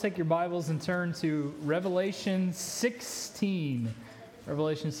Take your Bibles and turn to Revelation 16.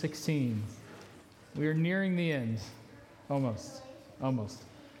 Revelation 16. We are nearing the end. Almost.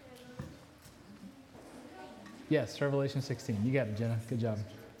 Yes, Revelation 16. You got it, Jenna. Good job.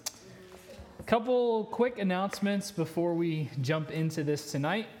 A couple quick announcements before we jump into this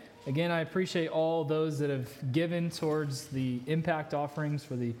tonight. Again, I appreciate all those that have given towards the impact offerings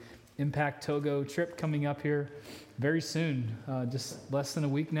for the Impact Togo trip coming up here very soon, just less than a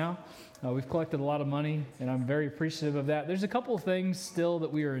week now. We've collected a lot of money, and I'm very appreciative of that. There's a couple of things still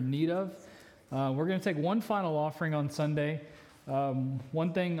that we are in need of. We're going to take one final offering on Sunday.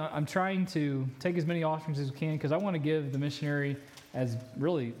 One thing, I'm trying to take as many offerings as we can because I want to give the missionary as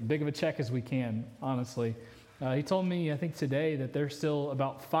really big of a check as we can, honestly. He told me, I think today, that they're still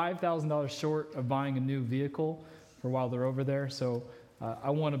about $5,000 short of buying a new vehicle for while they're over there. So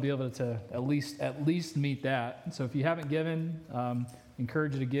I want to be able to at least meet that. So if you haven't given,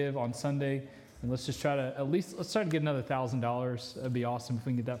 encourage you to give on Sunday, and let's just try to let's try to get another $1,000. It'd be awesome if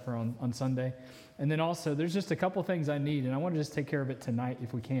we can get that for on Sunday. And then also, there's just a couple things I need, and I want to just take care of it tonight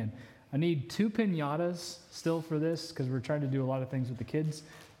if we can. I need 2 piñatas still for this because we're trying to do a lot of things with the kids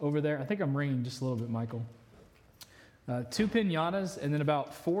over there. I think I'm ringing just a little bit, Michael. 2 piñatas, and then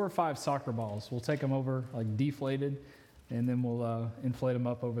about 4 or 5 soccer balls. We'll take them over like deflated, and then we'll inflate them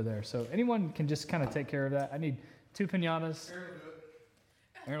up over there. So anyone can just kind of take care of that. I need 2 piñatas.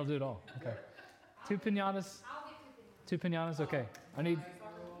 Aaron will do it all. Okay. 2 piñatas. 2 piñatas. Okay. I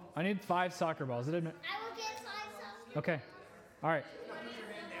need 5 soccer balls. I will get 5 soccer. Okay. All right.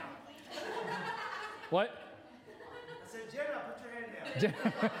 What? I said, Jenna, put your hand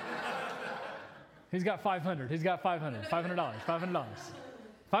down. He's got 500. He's got $500. $500.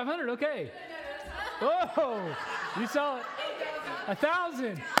 500. Okay. Whoa! You saw it.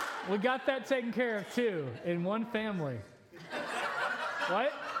 1,000. We got that taken care of too in one family.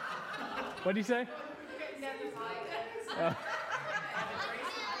 What? What did you say?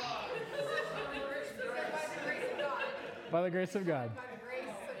 By the grace of God.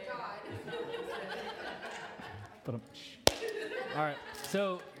 All right.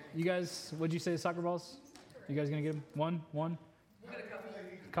 So, you guys, what'd you say, soccer balls? You guys going to get them? One?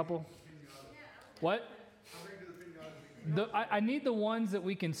 A couple? What? I need the ones that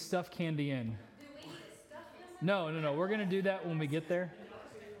we can stuff candy in. No. We're going to do that when we get there.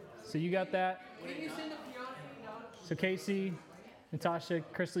 So you got that? So Casey, Natasha,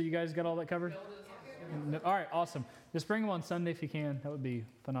 Crystal, you guys got all that covered? No, all right, awesome. Just bring them on Sunday if you can. That would be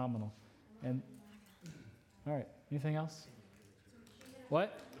phenomenal. And all right, anything else?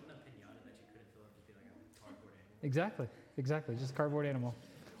 What? Exactly. Just a cardboard animal.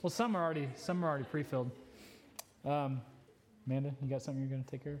 Well, some are already pre-filled. Amanda, you got something you're going to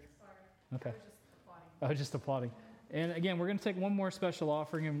take care of? Okay. Just applauding. And again, we're going to take one more special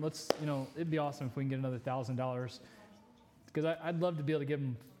offering, and it'd be awesome if we can get another $1,000, because I'd love to be able to give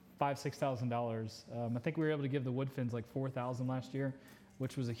them $5,000-$6,000. I think we were able to give the Woodfins like $4,000 last year,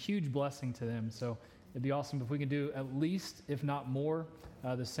 which was a huge blessing to them. So it'd be awesome if we can do at least, if not more,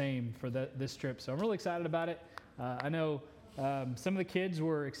 the same for this trip. So I'm really excited about it. I know some of the kids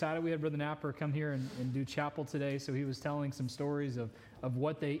were excited. We had Brother Napper come here and do chapel today, so he was telling some stories of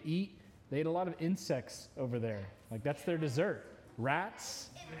what they eat. They ate a lot of insects over there. Like, that's their dessert. Rats,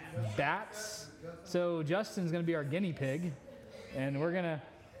 bats. So Justin's going to be our guinea pig, and we're gonna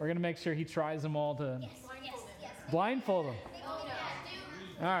make sure he tries them all to blindfold them.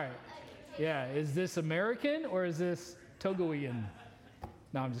 All right. Yeah, is this American or is this Togoian?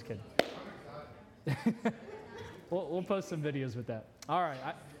 No, I'm just kidding. We'll post some videos with that. All right.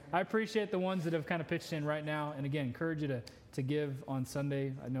 I appreciate the ones that have kind of pitched in right now. And again, encourage you to give on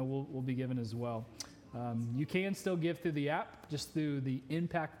Sunday. I know we'll be giving as well. You can still give through the app, just through the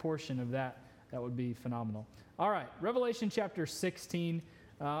impact portion of that. That would be phenomenal. All right. Revelation chapter 16.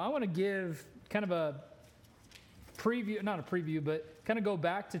 I want to give kind of a preview, not a preview, but kind of go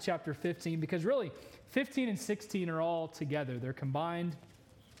back to chapter 15, because really 15 and 16 are all together. They're combined,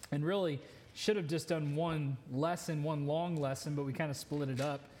 and really should have just done one long lesson, but we kind of split it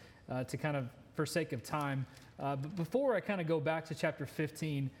up to kind of, for sake of time. But before I kind of go back to chapter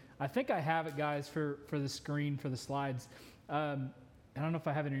 15, I think I have it, guys, for the screen, for the slides. I don't know if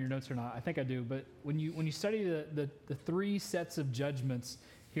I have it in your notes or not. I think I do. But when you study the 3 sets of judgments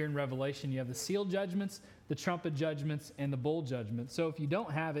here in Revelation, you have the seal judgments, the trumpet judgments, and the bowl judgments. So if you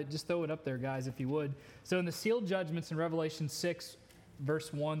don't have it, just throw it up there, guys, if you would. So in the seal judgments in Revelation 6,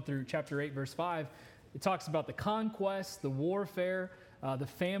 verse 1 through chapter 8, verse 5, it talks about the conquest, the warfare, the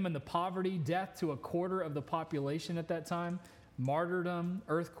famine, the poverty, death to a quarter of the population at that time, martyrdom,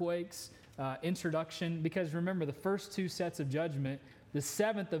 earthquakes, introduction. Because remember, the first 2 sets of judgment the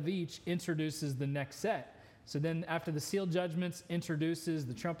seventh of each introduces the next set. So then after the seal judgments introduces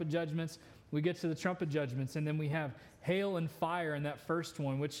the trumpet judgments, we get to the trumpet judgments, and then we have hail and fire in that first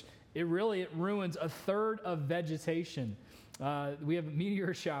one, which it ruins a third of vegetation. We have a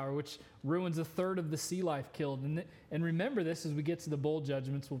meteor shower, which ruins a third of the sea life killed. And remember this as we get to the bowl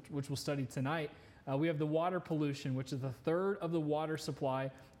judgments, which we'll study tonight. We have the water pollution, which is a third of the water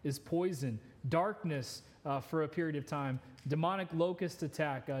supply is poison. Darkness for a period of time. Demonic locust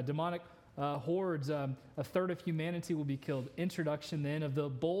attack. Demonic hordes. A third of humanity will be killed. Introduction then of the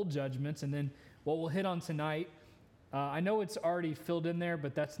bowl judgments. And then what we'll hit on tonight. I know it's already filled in there,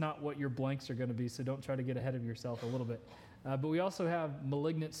 but that's not what your blanks are going to be, so don't try to get ahead of yourself a little bit. But we also have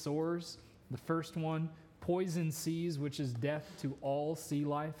malignant sores, the first one. Poison seas, which is death to all sea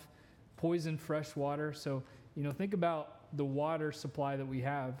life. Poison fresh water. So, think about the water supply that we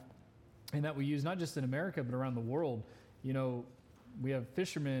have and that we use not just in America, but around the world. We have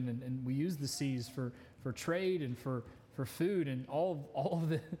fishermen and we use the seas for trade and for food and all of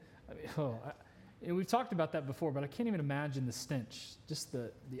the... And we've talked about that before, but I can't even imagine the stench, just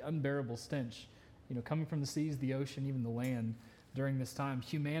the unbearable stench, coming from the seas, the ocean, even the land during this time.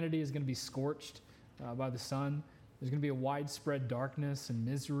 Humanity is going to be scorched by the sun. There's going to be a widespread darkness and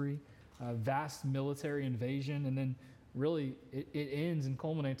misery, vast military invasion, and then really it ends and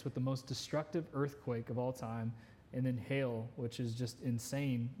culminates with the most destructive earthquake of all time, and then hail, which is just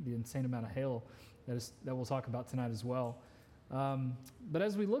insane, the insane amount of hail that we'll talk about tonight as well. But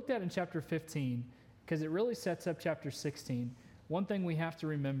as we looked at in chapter 15, because it really sets up chapter 16, one thing we have to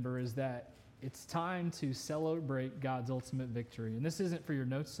remember is that it's time to celebrate God's ultimate victory. And this isn't for your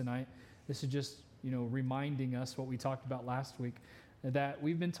notes tonight. This is just, reminding us what we talked about last week, that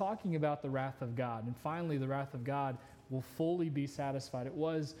we've been talking about the wrath of God. And finally, the wrath of God will fully be satisfied. It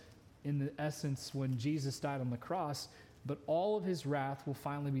was, in the essence, when Jesus died on the cross, but all of his wrath will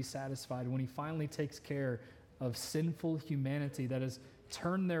finally be satisfied when he finally takes care of sinful humanity that has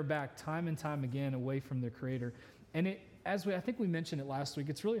turned their back time and time again away from their Creator. And I think we mentioned it last week,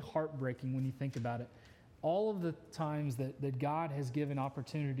 it's really heartbreaking when you think about it. All of the times that God has given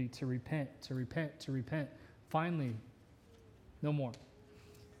opportunity to repent, finally, no more.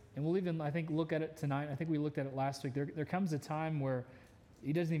 And we'll even, I think, look at it tonight. I think we looked at it last week. There comes a time where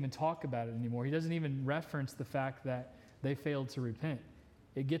he doesn't even talk about it anymore. He doesn't even reference the fact that they failed to repent.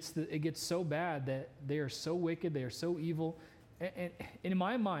 It gets so bad that they are so wicked, they are so evil. And in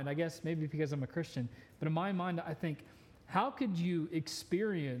my mind, I guess maybe because I'm a Christian, but in my mind, I think, how could you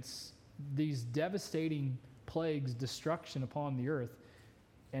experience these devastating plagues, destruction upon the earth,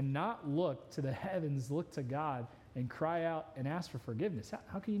 and not look to the heavens, look to God, and cry out and ask for forgiveness?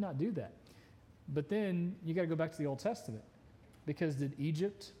 How can you not do that? But then you got to go back to the Old Testament, because did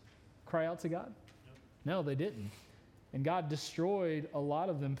Egypt cry out to God? No, they didn't. And God destroyed a lot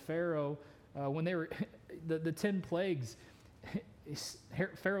of them. Pharaoh, when they were, the 10 plagues,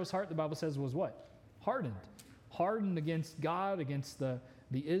 Pharaoh's heart, the Bible says, was what? Hardened. Hardened against God, against the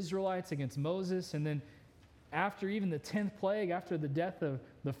Israelites, against Moses. And then after even the 10th plague, after the death of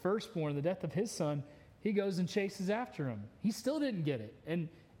the firstborn, the death of his son, he goes and chases after him. He still didn't get it. And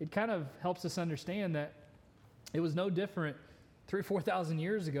it kind of helps us understand that it was no different 3,000 or 4,000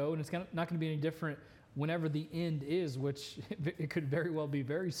 years ago, and it's not going to be any different whenever the end is, which it could very well be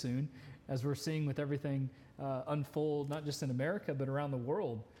very soon, as we're seeing with everything unfold, not just in America, but around the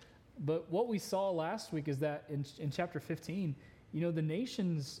world. But what we saw last week is that in chapter 15, the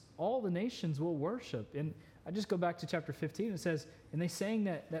nations, all the nations will worship. And I just go back to chapter 15, it says, and they sang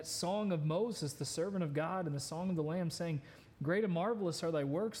that song of Moses, the servant of God, and the song of the Lamb, saying, "Great and marvelous are thy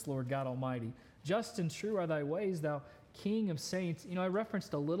works, Lord God Almighty. Just and true are thy ways, thou King of saints." I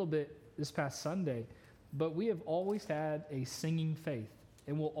referenced a little bit this past Sunday, but we have always had a singing faith,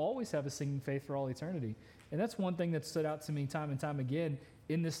 and we'll always have a singing faith for all eternity. And that's one thing that stood out to me time and time again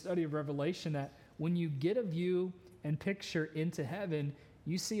in this study of Revelation, that when you get a view and picture into heaven,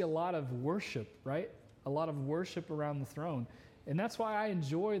 you see a lot of worship, right? A lot of worship around the throne. And that's why I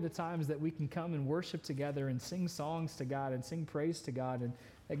enjoy the times that we can come and worship together and sing songs to God and sing praise to God. And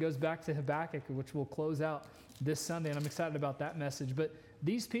that goes back to Habakkuk, which we'll close out this Sunday, and I'm excited about that message. But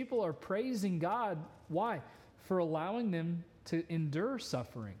these people are praising God. Why? For allowing them to endure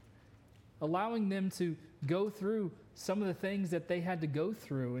suffering, allowing them to go through some of the things that they had to go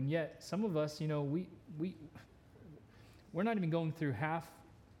through. And yet some of us, we're not even going through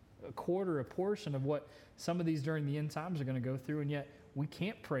a quarter, a portion of what some of these during the end times are going to go through, and yet we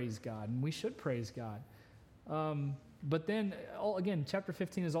can't praise God, and we should praise God. But then, again, chapter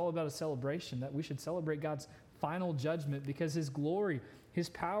 15 is all about a celebration, that we should celebrate God's final judgment, because his glory, his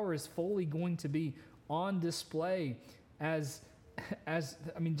power is fully going to be on display as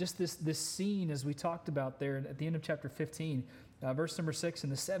just this scene as we talked about there at the end of chapter 15, verse number 6,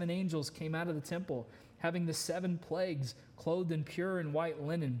 and the 7 angels came out of the temple, having the 7 plagues, clothed in pure and white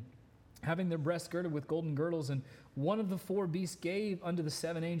linen, having their breasts girded with golden girdles. And one of the 4 beasts gave unto the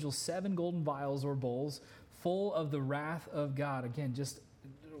 7 angels 7 golden vials or bowls full of the wrath of God. Again, just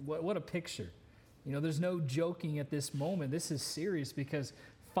what a picture. There's no joking at this moment. This is serious, because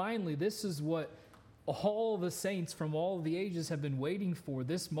finally this is what all the saints from all of the ages have been waiting for,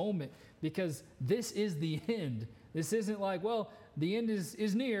 this moment, because this is the end. This isn't like, well, the end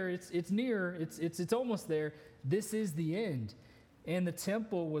is near. It's near. It's almost there. This is the end. And the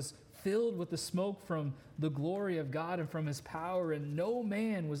temple was filled with the smoke from the glory of God and from his power, and no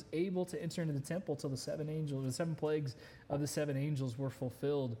man was able to enter into the temple till the 7 plagues of the 7 angels were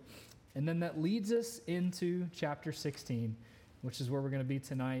fulfilled. And then that leads us into chapter 16, which is where we're going to be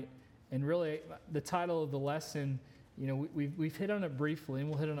tonight. And really, the title of the lesson, we've hit on it briefly, and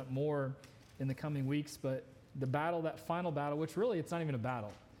we'll hit on it more in the coming weeks, but the battle, that final battle, which really, it's not even a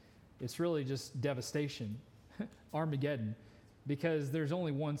battle. It's really just devastation, Armageddon, because there's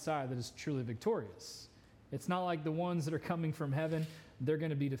only one side that is truly victorious. It's not like the ones that are coming from heaven, they're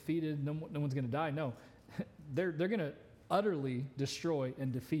going to be defeated, no one's going to die. No, they're going to utterly destroy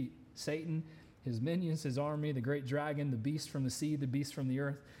and defeat Satan, his minions, his army, the great dragon, the beast from the sea, the beast from the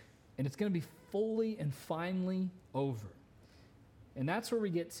earth, and it's going to be fully and finally over. And that's where we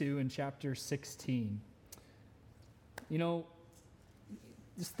get to in chapter 16.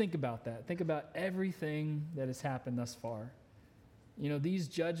 Just think about that. Think about everything that has happened thus far. These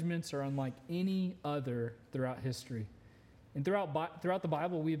judgments are unlike any other throughout history. And throughout the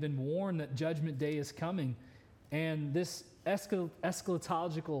Bible, we've been warned that judgment day is coming. And this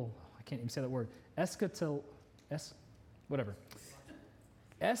eschatological, I can't even say that word,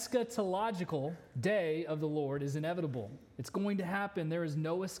 eschatological day of the Lord is inevitable. It's going to happen. There is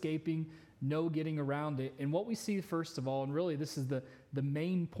no escaping, no getting around it. And what we see first of all, and really this is the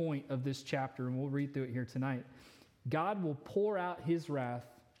main point of this chapter, and we'll read through it here tonight, God will pour out his wrath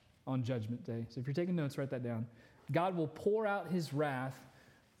on Judgment Day. So if you're taking notes, write that down. God will pour out his wrath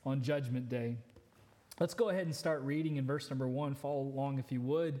on Judgment Day. Let's go ahead and start reading in verse number 1. Follow along if you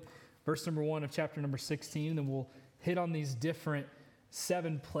would. Verse number 1 of chapter number 16, and then we'll hit on these different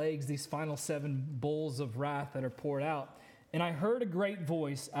 7 plagues, these final 7 bowls of wrath that are poured out. And I heard a great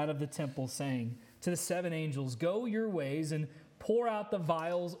voice out of the temple saying to the 7 angels, go your ways and pour out the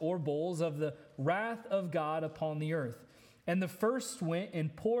vials or bowls of the wrath of God upon the earth. And the first went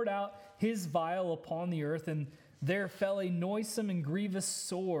and poured out his vial upon the earth, and there fell a noisome and grievous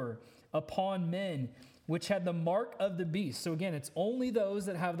sore upon men, which had the mark of the beast. So again, it's only those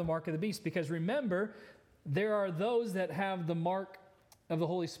that have the mark of the beast, because remember, there are those that have the mark of the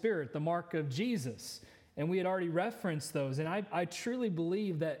Holy Spirit, the mark of Jesus. And we had already referenced those. And I truly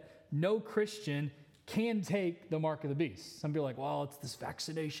believe that no Christian can take the mark of the beast. Some people are like, well, it's this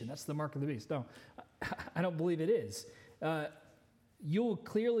vaccination. That's the mark of the beast. No, I don't believe it is. You'll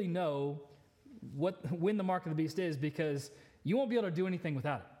clearly know when the mark of the beast is, because you won't be able to do anything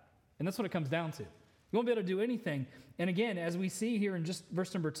without it. And that's what it comes down to. You won't be able to do anything. And again, as we see here in just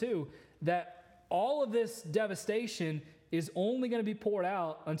verse number 2, that all of this devastation is only going to be poured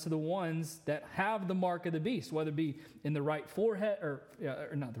out unto the ones that have the mark of the beast, whether it be in the right forehead, or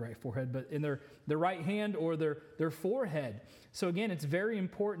not the right forehead, but in their right hand or their forehead. So again, it's very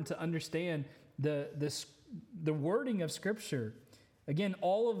important to understand the wording of Scripture. Again,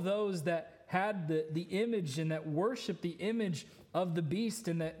 all of those that had the image and that worshiped the image of the beast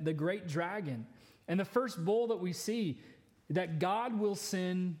and the great dragon. And the first bowl that we see, that God will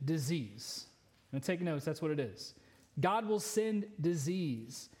send disease. And take notes, that's what it is. God will send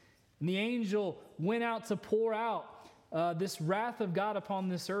disease. And the angel went out to pour out this wrath of God upon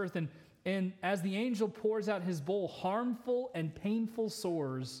this earth. And as the angel pours out his bowl, harmful and painful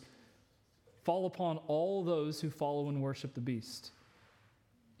sores fall upon all those who follow and worship the beast.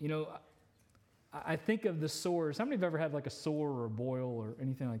 I think of the sores. How many have ever had like a sore or a boil or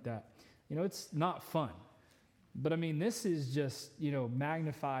anything like that? It's not fun. But this is just,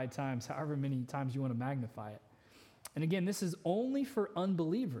 magnified times however many times you want to magnify it. And again, this is only for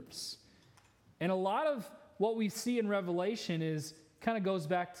unbelievers. And a lot of what we see in Revelation kind of goes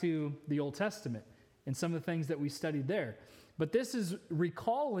back to the Old Testament and some of the things that we studied there. But this is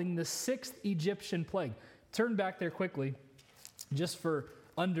recalling the 6th Egyptian plague. Turn back there quickly, just for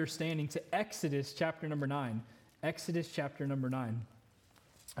understanding, to Exodus chapter number 9. Exodus chapter number 9.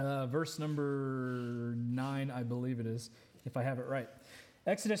 Verse number 9, I believe it is, if I have it right.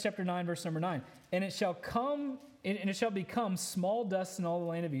 Exodus chapter 9, verse number 9. And it shall become small dust in all the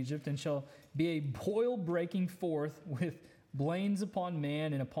land of Egypt, and shall be a boil breaking forth with blains upon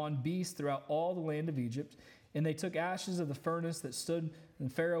man and upon beasts throughout all the land of Egypt. And they took ashes of the furnace that stood,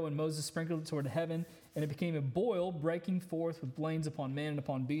 and Pharaoh and Moses sprinkled it toward heaven, and it became a boil, breaking forth with blains upon man and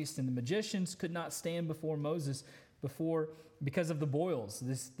upon beast. And the magicians could not stand before Moses because of the boils,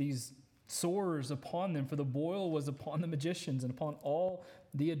 these sores upon them, for the boil was upon the magicians and upon all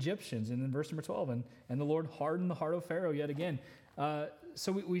the Egyptians. And then verse number 12, and the Lord hardened the heart of Pharaoh yet again.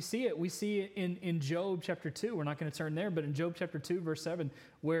 So we see it. We see it in Job chapter 2. We're not going to turn there, but in Job chapter 2, verse 7,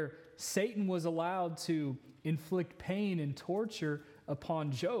 where Satan was allowed to inflict pain and torture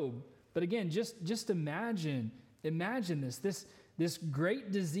upon Job. But again, just imagine this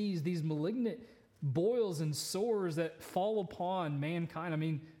great disease, these malignant boils and sores that fall upon mankind. I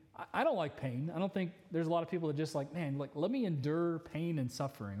mean, I don't like pain. I don't think there's a lot of people that just like, man, like, let me endure pain and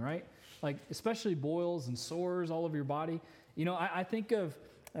suffering, right? Like, especially boils and sores all over your body. You know, I think of,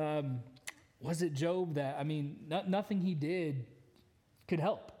 was it Job that, I mean, nothing he did could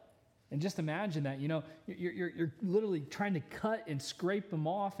help. And just imagine that, you know, you're literally trying to cut and scrape them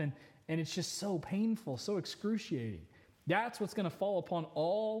off, and it's just so painful, so excruciating. That's what's going to fall upon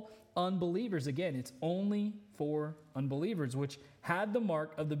all unbelievers. Again, it's only for unbelievers, which had the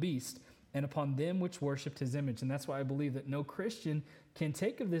mark of the beast, and upon them which worshipped his image. And that's why I believe that no Christian can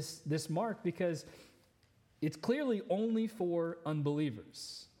take of this mark, because it's clearly only for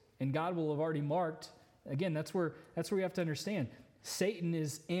unbelievers. And God will have already marked, again, that's where you have to understand. Satan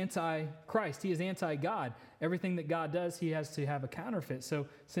is anti-Christ. He is anti-God. Everything that God does, he has to have a counterfeit. So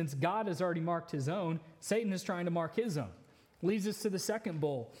since God has already marked his own, Satan is trying to mark his own. Leads us to the second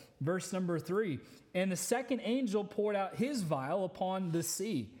bowl, verse number 3. And the second angel poured out his vial upon the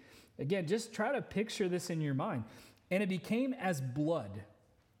sea. Again, just try to picture this in your mind. And it became as blood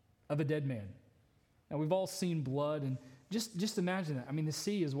of a dead man. Now, we've all seen blood, and just imagine that. I mean, the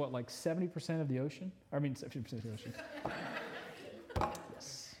sea is what, like 70% of the ocean? I mean, 70% of the ocean.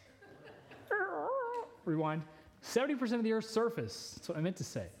 Yes. Rewind. 70% of the Earth's surface, that's what I meant to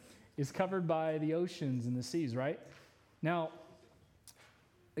say, is covered by the oceans and the seas, right? Now,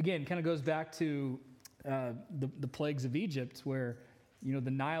 again, kind of goes back to the plagues of Egypt, where, you know,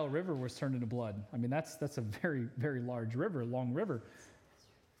 the Nile River was turned into blood. I mean, that's a very, very large river, long river.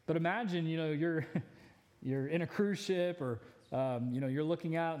 But imagine, you know, you're in a cruise ship, or you know, you're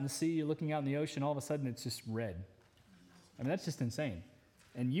looking out in the sea, you're looking out in the ocean, all of a sudden it's just red. I mean, that's just insane.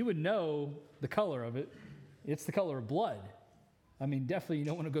 And you would know the color of it. It's the color of blood. I mean, definitely you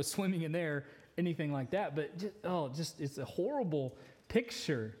don't want to go swimming in there, anything like that. But it's a horrible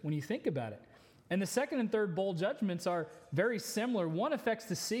picture when you think about it. And the second and third bowl judgments are very similar. One affects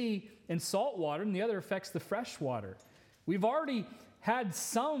the sea and salt water, and the other affects the fresh water. We've already had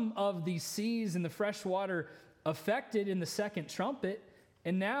some of the seas and the fresh water affected in the second trumpet,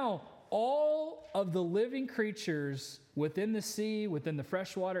 and now all of the living creatures within the sea, within the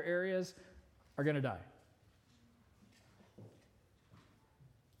freshwater areas, are going to die.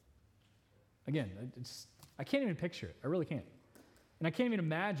 Again, I can't even picture it. I really can't. And I can't even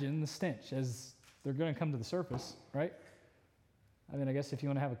imagine the stench as they're going to come to the surface, right? I mean, I guess if you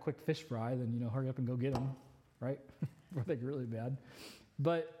want to have a quick fish fry, then, you know, hurry up and go get them, right? Before they get really bad.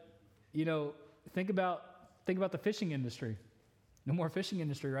 But, you know, think about the fishing industry. No more fishing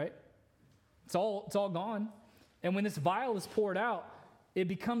industry, right? It's all gone. And when this vial is poured out, it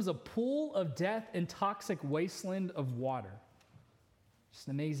becomes a pool of death and toxic wasteland of water. Just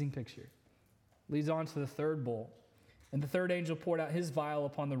an amazing picture. Leads on to the third bowl. And the third angel poured out his vial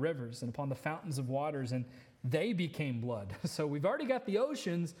upon the rivers and upon the fountains of waters, and they became blood. So we've already got the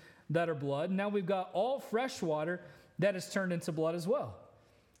oceans that are blood. Now we've got all fresh water that is turned into blood as well.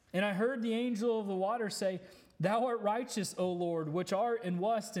 And I heard the angel of the water say, "Thou art righteous, O Lord, which art and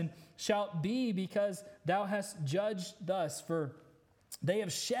wast and shalt be, because thou hast judged thus. For they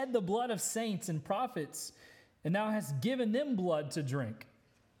have shed the blood of saints and prophets, and thou hast given them blood to drink,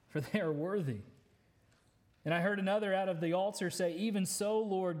 for they are worthy." And I heard another out of the altar say, "Even so,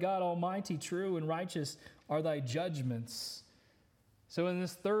 Lord God Almighty, true and righteous are thy judgments." So in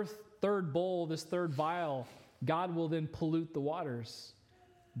this third bowl, this third vial, God will then pollute the waters.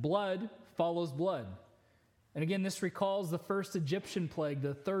 Blood follows blood. And again, this recalls the first Egyptian plague,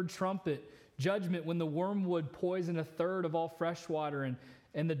 the third trumpet judgment, when the wormwood poisoned a third of all fresh water,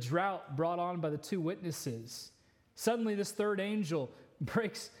 and the drought brought on by the two witnesses. Suddenly, this third angel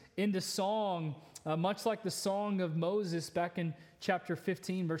breaks into song, much like the song of Moses back in chapter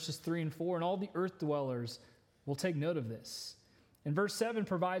 15, verses 3 and 4, and all the earth dwellers will take note of this. And verse 7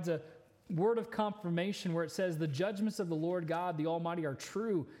 provides a word of confirmation where it says, "The judgments of the Lord God, the Almighty, are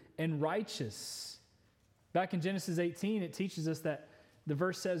true and righteous." Back in Genesis 18, it teaches us that the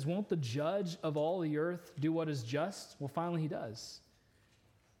verse says, won't the judge of all the earth do what is just? Well, finally he does.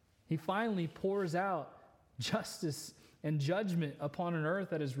 He finally pours out justice and judgment upon an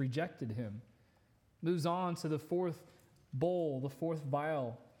earth that has rejected him. Moves on to the fourth bowl, the fourth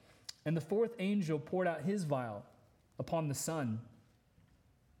vial. And the fourth angel poured out his vial upon the sun.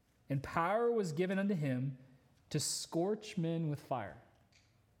 And power was given unto him to scorch men with fire.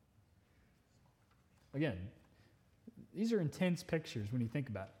 Again, these are intense pictures when you think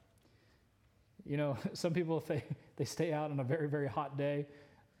about it. You know, some people, if they stay out on a very, very hot day,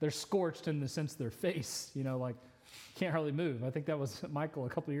 they're scorched in the sense of their face, you know, like can't hardly move. I think that was Michael a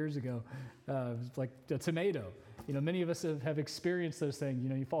couple of years ago. It was like a tomato. You know, many of us have experienced those things. You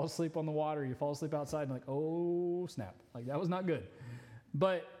know, you fall asleep on the water, you fall asleep outside, and like, oh, snap. Like, that was not good.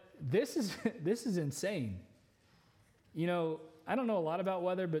 But this is insane. You know, I don't know a lot about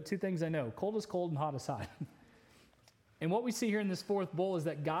weather, but two things I know. Cold is cold and hot is hot. And what we see here in this fourth bowl is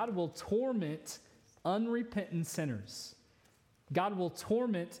that God will torment unrepentant sinners. God will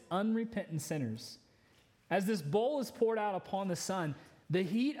torment unrepentant sinners. As this bowl is poured out upon the sun, the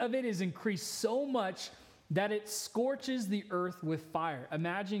heat of it is increased so much that it scorches the earth with fire.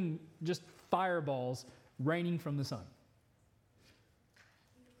 Imagine just fireballs raining from the sun.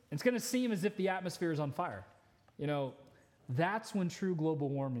 It's going to seem as if the atmosphere is on fire. You know, that's when true global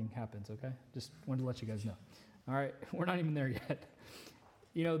warming happens, okay? Just wanted to let you guys know. All right, we're not even there yet.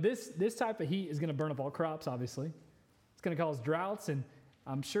 You know, this type of heat is going to burn up all crops, obviously. It's going to cause droughts, and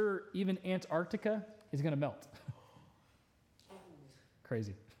I'm sure even Antarctica is going to melt.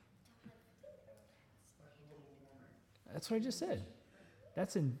 Crazy. That's what I just said.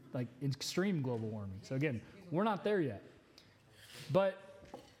 That's in like extreme global warming. So again, we're not there yet. But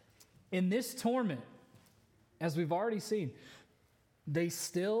in this torment, as we've already seen, they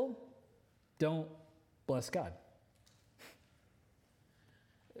still don't bless God.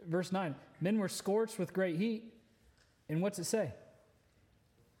 Verse 9, men were scorched with great heat. And what's it say?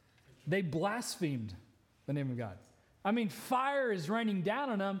 They blasphemed the name of God. I mean, fire is raining down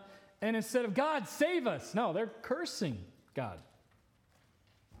on them, and instead of God, save us, no, they're cursing God.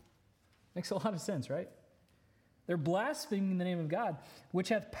 Makes a lot of sense, right? They're blaspheming the name of God, which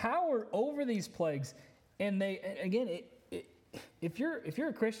hath power over these plagues. And they, again, if you're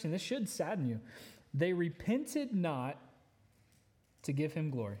a Christian, this should sadden you. They repented not to give him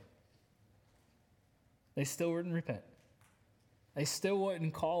glory. They still wouldn't repent. They still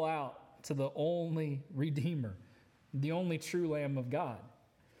wouldn't call out to the only Redeemer, the only true Lamb of God.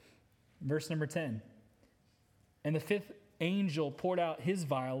 Verse number 10. And the fifth angel poured out his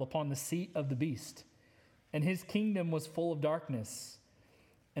vial upon the seat of the beast, and his kingdom was full of darkness,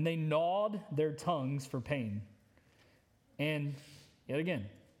 and they gnawed their tongues for pain, and yet again,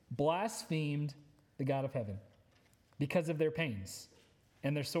 blasphemed the God of heaven because of their pains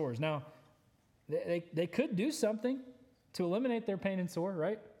and their sores. Now, they could do something to eliminate their pain and sore,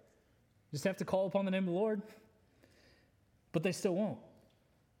 right? Just have to call upon the name of the Lord. But they still won't.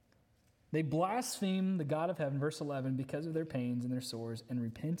 They blasphemed the God of heaven, verse 11, because of their pains and their sores, and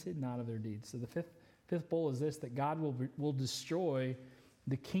repented not of their deeds. So the fifth bowl is this, that God will destroy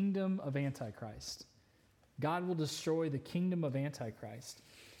the kingdom of Antichrist. God will destroy the kingdom of Antichrist.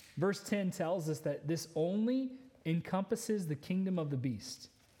 Verse 10 tells us that this only encompasses the kingdom of the beast.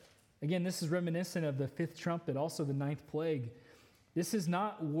 Again, this is reminiscent of the fifth trumpet, also the ninth plague. This is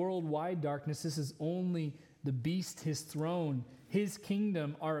not worldwide darkness. This is only the beast, his throne, his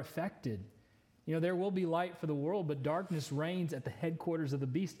kingdom are affected. You know, there will be light for the world, but darkness reigns at the headquarters of the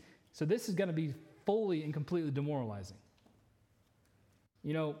beast. So this is going to be fully and completely demoralizing.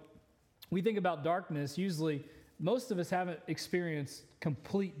 You know, we think about darkness, usually most of us haven't experienced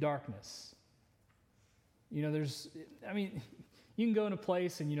complete darkness. You know, you can go in a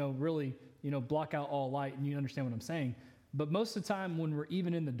place and, really, block out all light, and you understand what I'm saying. But most of the time when we're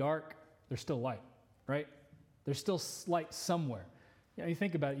even in the dark, there's still light, right? There's still light somewhere. You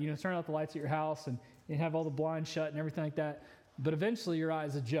think about it, turn out the lights at your house and you have all the blinds shut and everything like that. But eventually your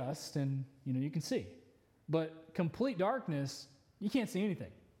eyes adjust and, you can see. But complete darkness, you can't see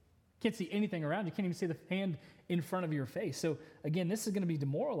anything. You can't see anything around. You can't even see the hand in front of your face. So again, this is going to be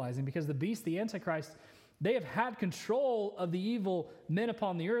demoralizing because the beast, the Antichrist, they have had control of the evil men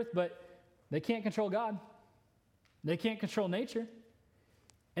upon the earth, but they can't control God. They can't control nature.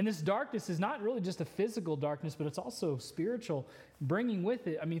 And this darkness is not really just a physical darkness, but it's also spiritual, bringing with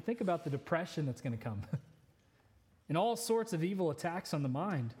it, think about the depression that's going to come and all sorts of evil attacks on the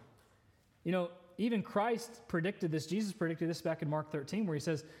mind. Even Christ predicted this. Jesus predicted this back in Mark 13, where he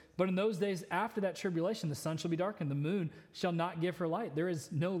says, but in those days after that tribulation, the sun shall be darkened, the moon shall not give her light. There is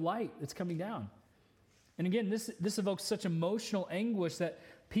no light that's coming down. And again, this evokes such emotional anguish that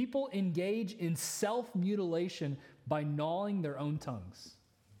people engage in self-mutilation by gnawing their own tongues.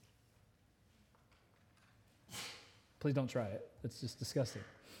 Please don't try it. It's just disgusting.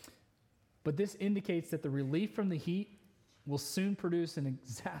 But this indicates that the relief from the heat will soon produce an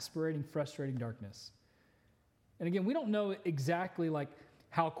exasperating, frustrating darkness. And again, we don't know exactly like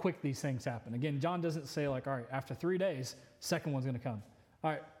how quick these things happen. Again, John doesn't say like, all right, after 3 days, second one's going to come. All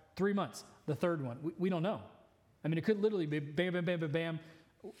right, 3 months, the third one. We don't know. I mean, it could literally be bam, bam, bam, bam, bam.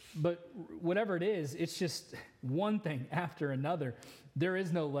 But whatever it is, it's just one thing after another. There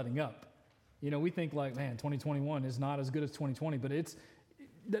is no letting up. You know, we think like, man, 2021 is not as good as 2020, but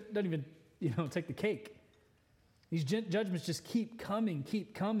that doesn't even, take the cake. These judgments just keep coming,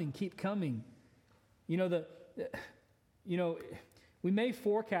 keep coming, keep coming. We may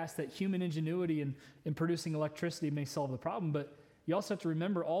forecast that human ingenuity in producing electricity may solve the problem, but you also have to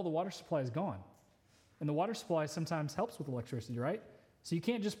remember all the water supply is gone. And the water supply sometimes helps with electricity, right? So you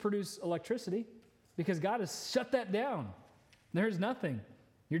can't just produce electricity because God has shut that down. There's nothing.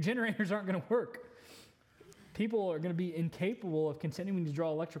 Your generators aren't going to work. People are going to be incapable of continuing to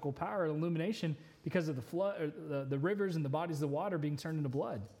draw electrical power and illumination because of the flood, or the rivers and the bodies of the water being turned into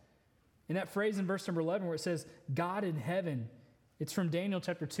blood. And that phrase in verse number 11 where it says, God in heaven, it's from Daniel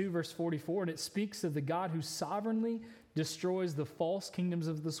chapter 2, verse 44, and it speaks of the God who sovereignly destroys the false kingdoms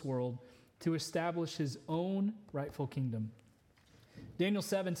of this world to establish his own rightful kingdom. Daniel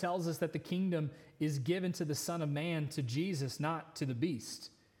 7 tells us that the kingdom is given to the Son of Man, to Jesus, not to the beast.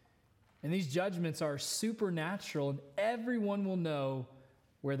 And these judgments are supernatural, and everyone will know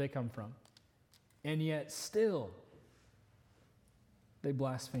where they come from. And yet still, they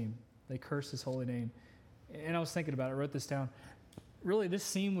blaspheme. They curse his holy name. And I was thinking about it, I wrote this down. Really, this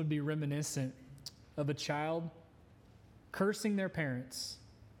scene would be reminiscent of a child cursing their parents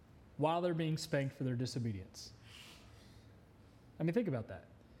while they're being spanked for their disobedience. I mean, think about that.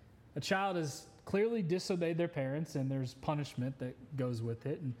 A child has clearly disobeyed their parents, and there's punishment that goes with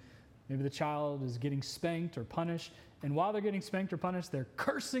it. And maybe the child is getting spanked or punished, and while they're getting spanked or punished, they're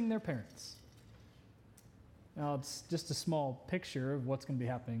cursing their parents. Now, it's just a small picture of what's going to be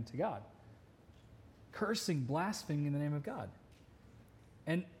happening to God. Cursing, blaspheming in the name of God.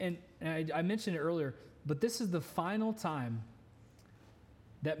 And I mentioned it earlier, but this is the final time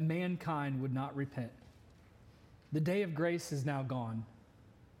that mankind would not repent. The day of grace is now gone.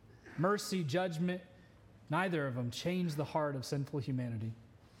 Mercy, judgment, neither of them changed the heart of sinful humanity.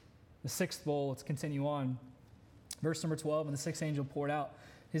 The sixth bowl, let's continue on. Verse number 12, and the sixth angel poured out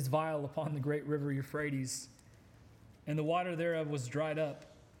his vial upon the great river Euphrates, and the water thereof was dried up,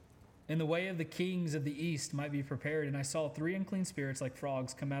 and the way of the kings of the east might be prepared. And I saw 3 unclean spirits like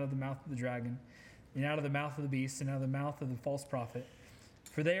frogs come out of the mouth of the dragon, and out of the mouth of the beast, and out of the mouth of the false prophet.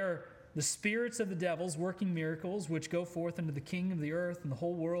 For they are the spirits of the devils working miracles, which go forth unto the king of the earth and the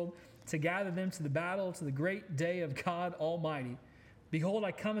whole world, to gather them to the battle, to the great day of God Almighty. Behold,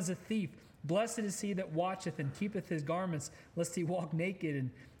 I come as a thief. Blessed is he that watcheth and keepeth his garments, lest he walk naked,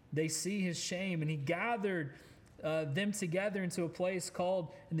 and they see his shame. And he gathered them together into a place called,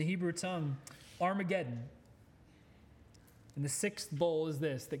 in the Hebrew tongue, Armageddon. And the sixth bowl is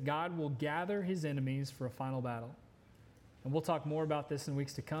this, that God will gather his enemies for a final battle. And we'll talk more about this in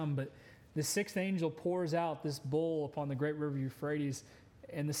weeks to come, but the sixth angel pours out this bowl upon the great river Euphrates,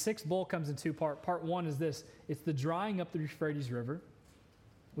 and the sixth bowl comes in 2 parts. Part 1 is this, it's the drying up the Euphrates River,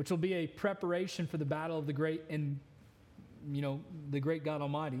 which will be a preparation for the battle of the great the great God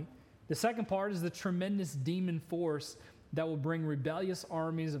Almighty. The second part is the tremendous demon force that will bring rebellious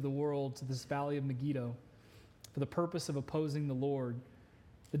armies of the world to this valley of Megiddo for the purpose of opposing the Lord.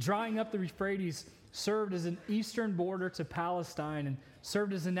 The drying up the Euphrates served as an eastern border to Palestine and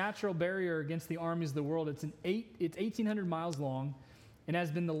served as a natural barrier against the armies of the world. It's 1,800 miles long and has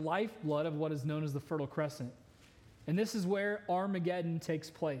been the lifeblood of what is known as the Fertile Crescent. And this is where Armageddon takes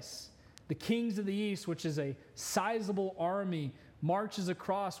place. The kings of the east, which is a sizable army, marches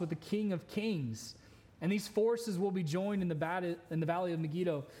across with the King of Kings. And these forces will be joined in the valley of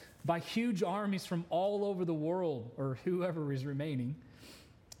Megiddo by huge armies from all over the world, or whoever is remaining.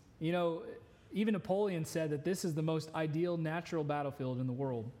 Even Napoleon said that this is the most ideal natural battlefield in the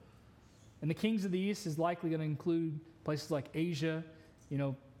world. And the kings of the east is likely going to include places like Asia,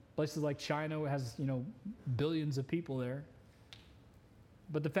 places like China has, billions of people there.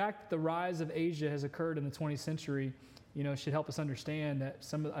 But the fact that the rise of Asia has occurred in the 20th century, should help us understand that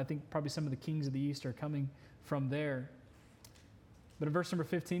probably some of the kings of the east are coming from there. But in verse number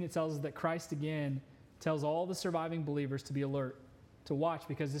 15, it tells us that Christ again tells all the surviving believers to be alert, to watch,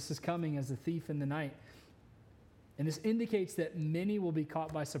 because this is coming as a thief in the night. And this indicates that many will be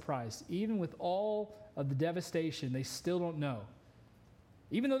caught by surprise. Even with all of the devastation, they still don't know.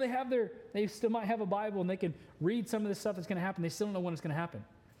 Even though they still might have a Bible and they can read some of the stuff that's going to happen, they still don't know when it's going to happen.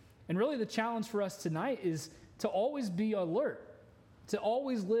 And really the challenge for us tonight is to always be alert, to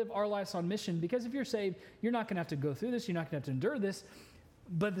always live our lives on mission, because if you're saved, you're not going to have to go through this, you're not going to have to endure this.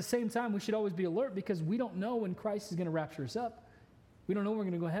 But at the same time, we should always be alert because we don't know when Christ is going to rapture us up. We don't know when we're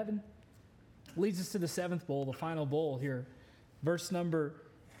going to go to heaven. Leads us to the seventh bowl, the final bowl here. Verse number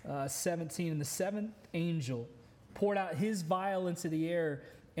 17, and the seventh angel poured out his vial into the air,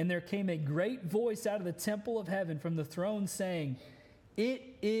 and there came a great voice out of the temple of heaven from the throne saying, "It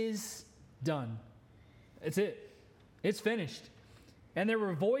is done." It's it. It's finished. And there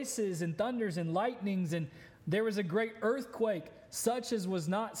were voices and thunders and lightnings, and there was a great earthquake, such as was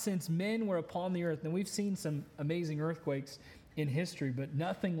not since men were upon the earth. And we've seen some amazing earthquakes in history, but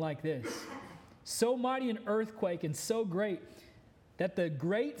nothing like this. So mighty an earthquake and so great that the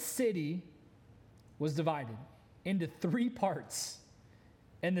great city was divided into 3 parts.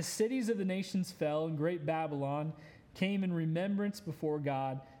 And the cities of the nations fell, and great Babylon came in remembrance before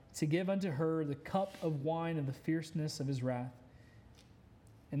God to give unto her the cup of wine of the fierceness of his wrath.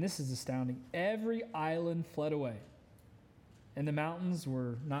 And this is astounding. Every island fled away, and the mountains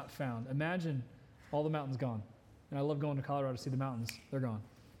were not found. Imagine all the mountains gone. And I love going to Colorado to see the mountains. They're gone.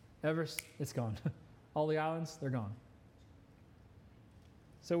 Everest, it's gone. All the islands, they're gone.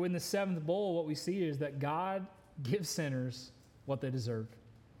 So in the seventh bowl, what we see is that God gives sinners what they deserve.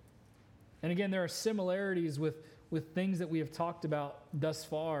 And again, there are similarities with things that we have talked about thus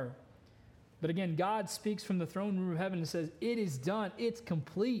far. But again, God speaks from the throne room of heaven and says, "It is done. It's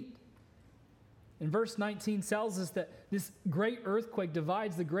complete." And verse 19 tells us that this great earthquake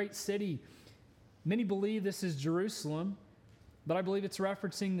divides the great city. Many believe this is Jerusalem, but I believe it's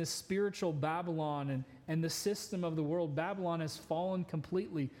referencing the spiritual Babylon and the system of the world. Babylon has fallen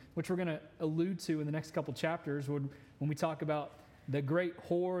completely, which we're going to allude to in the next couple chapters when we talk about the great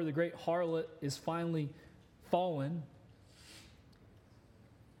whore, the great harlot is finally fallen.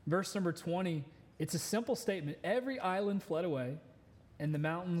 Verse number 20, it's a simple statement. Every island fled away, and the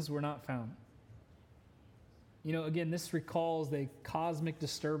mountains were not found. You know, again, this recalls the cosmic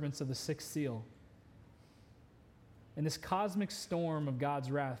disturbance of the sixth seal. And this cosmic storm of God's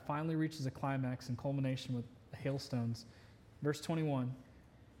wrath finally reaches a climax and culmination with the hailstones. Verse 21,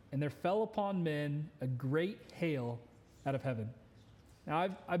 and there fell upon men a great hail out of heaven.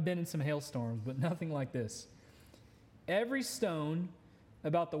 Now, I've been in some hailstorms, but nothing like this. Every stone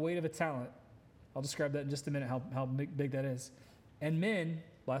about the weight of a talent. I'll describe that in just a minute, how big that is. And men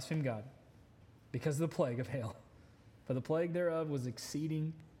blasphemed God because of the plague of hail. For the plague thereof was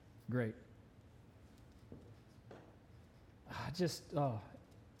exceeding great.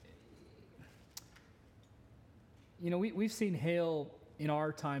 You know, we've seen hail in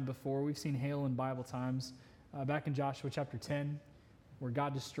our time before. We've seen hail in Bible times. Back in Joshua chapter 10, where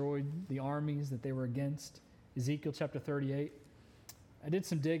God destroyed the armies that they were against. Ezekiel chapter 38. I did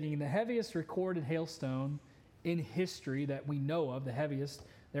some digging. The heaviest recorded hailstone in history that we know of, the heaviest,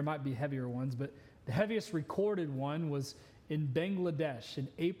 there might be heavier ones, but the heaviest recorded one was in Bangladesh in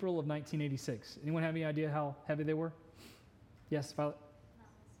April of 1986. Anyone have any idea how heavy they were? Yes, Violet?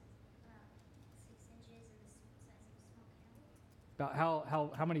 6 inches and the size of a small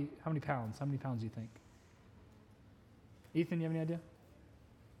About how many pounds? How many pounds do you think? Ethan, you have any idea?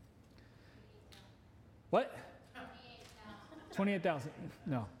 What? 28,000.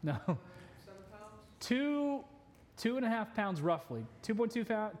 No. 7 pounds? 2.5 pounds roughly.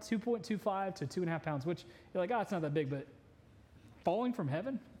 2.25 to 2.5 pounds, which you're like, it's not that big, but falling from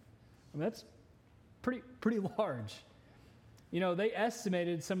heaven? I mean, that's pretty large. You know, they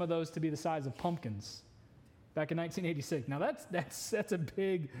estimated some of those to be the size of pumpkins back in 1986. Now that's a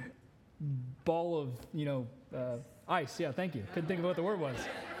big ball of, ice. Yeah, thank you. Couldn't think of what the word was.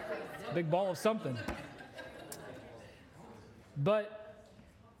 Big ball of something. But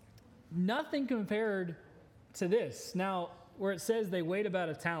nothing compared to this. Now, where it says they weighed about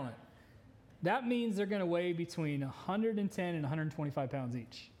a talent, that means they're going to weigh between 110 and 125 pounds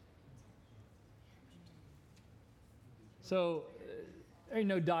each. So, there ain't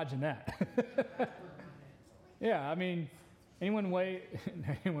no dodging that. Yeah, I mean, anyone want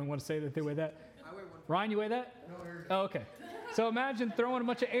to say that they weigh that? I weigh 1. Ryan, you weigh that? No, Oh, okay. So imagine throwing a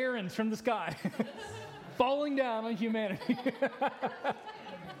bunch of errands from the sky, falling down on humanity.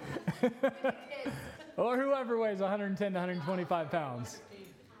 Or whoever weighs 110 to 125 pounds.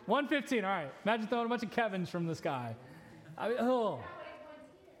 115, all right. Imagine throwing a bunch of Kevins from the sky. I mean, oh.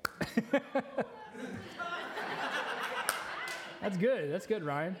 That's good,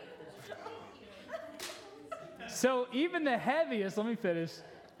 Ryan. So even the heaviest, let me finish,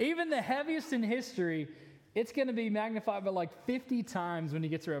 even the heaviest in history, it's going to be magnified by like 50 times when you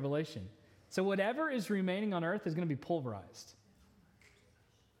get to Revelation. So whatever is remaining on earth is going to be pulverized.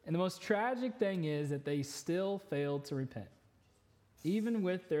 And the most tragic thing is that they still failed to repent. Even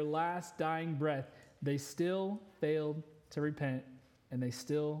with their last dying breath, they still failed to repent, and they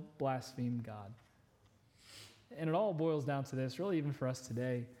still blasphemed God. And it all boils down to this, really, even for us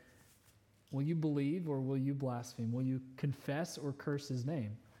today. Will you believe or will you blaspheme? Will you confess or curse his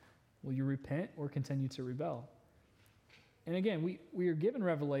name? Will you repent or continue to rebel? And again, we are given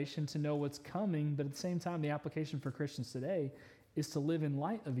revelation to know what's coming, but at the same time, the application for Christians today is to live in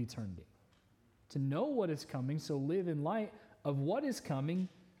light of eternity. To know what is coming, so live in light of what is coming.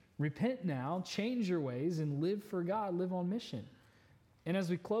 Repent now, change your ways, and live for God, live on mission. And as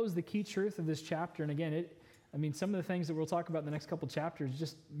we close, the key truth of this chapter, and again, some of the things that we'll talk about in the next couple chapters,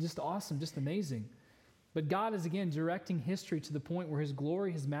 just awesome, just amazing. But God is, again, directing history to the point where his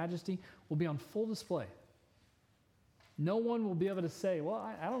glory, his majesty will be on full display. No one will be able to say, well,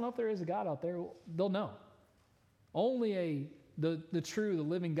 I don't know if there is a God out there. They'll know. Only the true, the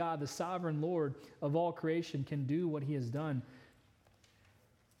living God, the sovereign Lord of all creation can do what he has done.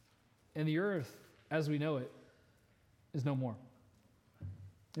 And the earth, as we know it, is no more.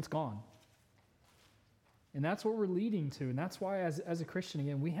 It's gone. And that's what we're leading to. And that's why, as a Christian,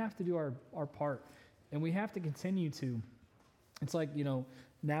 again, we have to do our part. And we have to continue to. It's like,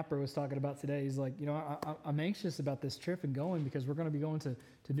 Napper was talking about today. He's like, I'm anxious about this trip and going because we're going to be going to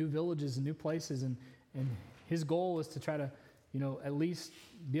new villages and new places. And his goal is to try to, at least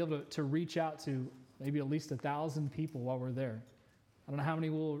be able to reach out to maybe at least 1,000 people while we're there. I don't know how many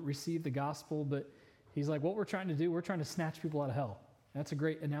will receive the gospel, but he's like, what we're trying to do, we're trying to snatch people out of hell. That's a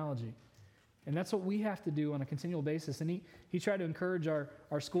great analogy. And that's what we have to do on a continual basis. And he tried to encourage our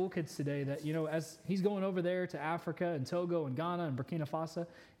school kids today that, as he's going over there to Africa and Togo and Ghana and Burkina Faso,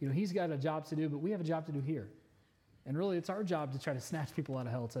 he's got a job to do, but we have a job to do here. And really, it's our job to try to snatch people out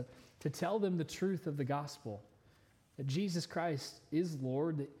of hell, to tell them the truth of the gospel, that Jesus Christ is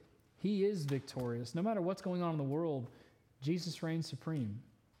Lord, that he is victorious. No matter what's going on in the world, Jesus reigns supreme,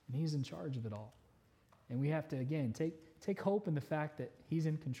 and he's in charge of it all. And we have to, again, take hope in the fact that he's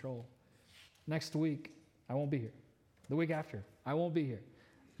in control. Next week, I won't be here. The week after, I won't be here.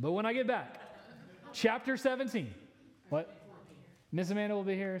 But when I get back, chapter 17. What? Miss Amanda will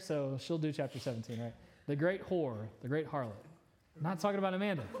be here, so she'll do chapter 17, right? The great whore, the great harlot. I'm not talking about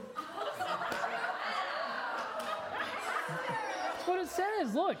Amanda. That's what it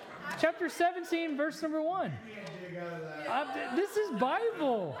says. Look, chapter 17, verse number 1. This is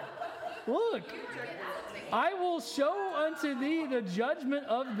Bible. Look. I will show unto thee the judgment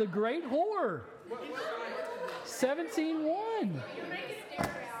of the great whore. 17:1.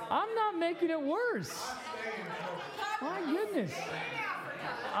 I'm not making it worse. My goodness.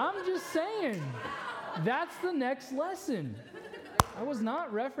 I'm just saying. That's the next lesson. I was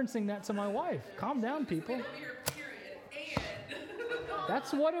not referencing that to my wife. Calm down, people.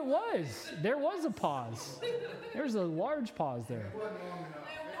 That's what it was. There was a pause. There's a large pause there.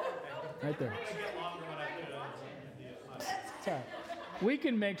 Right there. We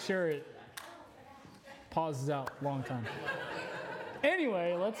can make sure it pauses out a long time.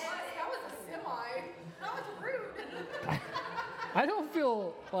 Anyway, let's... That was a semi. That was rude. I don't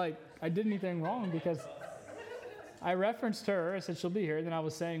feel like I did anything wrong because I referenced her. I said she'll be here. Then I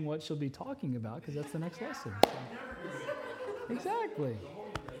was saying what she'll be talking about because that's the next lesson. So. Exactly.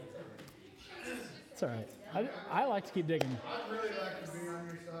 It's all right. I like to keep digging. I'd really like to be on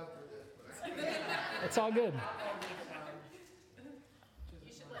your side for this, but It's all good.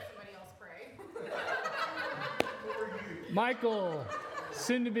 You should let somebody else pray. Michael,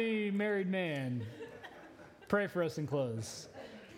 soon to be married man, pray for us and close.